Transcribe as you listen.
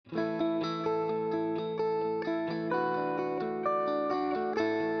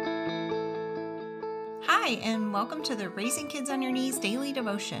Hi, and welcome to the Raising Kids on Your Knees daily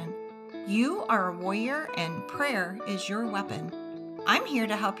devotion. You are a warrior, and prayer is your weapon. I'm here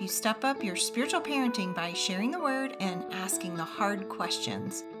to help you step up your spiritual parenting by sharing the word and asking the hard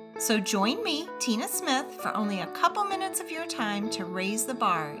questions. So join me, Tina Smith, for only a couple minutes of your time to raise the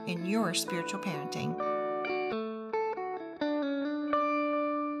bar in your spiritual parenting.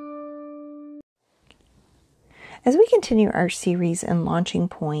 As we continue our series in Launching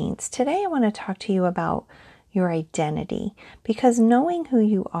Points, today I want to talk to you about your identity, because knowing who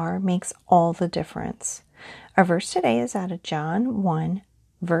you are makes all the difference. Our verse today is out of John 1,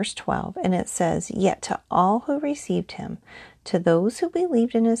 verse 12, and it says, "Yet to all who received him, to those who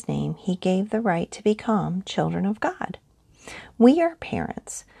believed in his name, he gave the right to become children of God." We are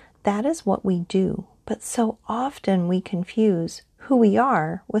parents. That is what we do, but so often we confuse who we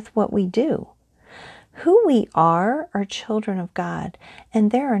are with what we do. Who we are children of God,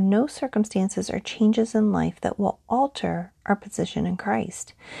 and there are no circumstances or changes in life that will alter our position in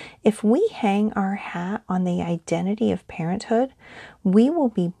Christ. If we hang our hat on the identity of parenthood, we will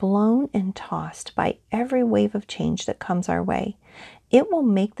be blown and tossed by every wave of change that comes our way. It will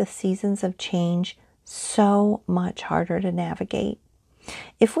make the seasons of change so much harder to navigate.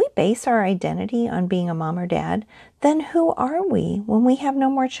 If we base our identity on being a mom or dad, then who are we when we have no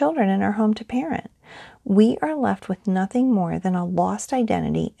more children in our home to parent? We are left with nothing more than a lost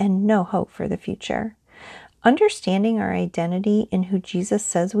identity and no hope for the future. Understanding our identity in who Jesus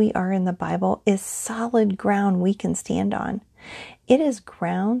says we are in the Bible is solid ground we can stand on. It is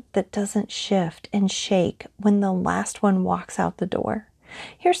ground that doesn't shift and shake when the last one walks out the door.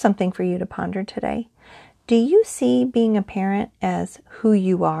 Here's something for you to ponder today. Do you see being a parent as who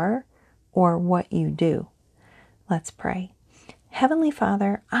you are or what you do? Let's pray. Heavenly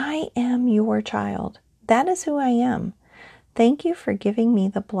Father, I am your child. That is who I am. Thank you for giving me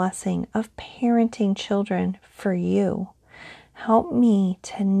the blessing of parenting children for you. Help me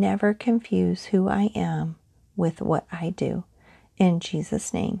to never confuse who I am with what I do. In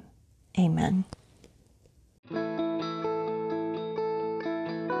Jesus' name, amen.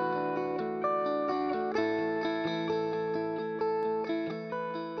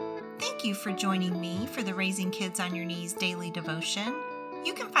 Thank you for joining me for the Raising Kids on Your Knees daily devotion.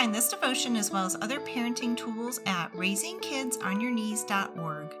 You can find this devotion as well as other parenting tools at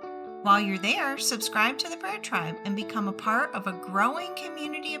raisingkidsonyourknees.org. While you're there, subscribe to the Prayer Tribe and become a part of a growing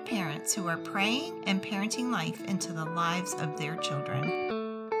community of parents who are praying and parenting life into the lives of their children.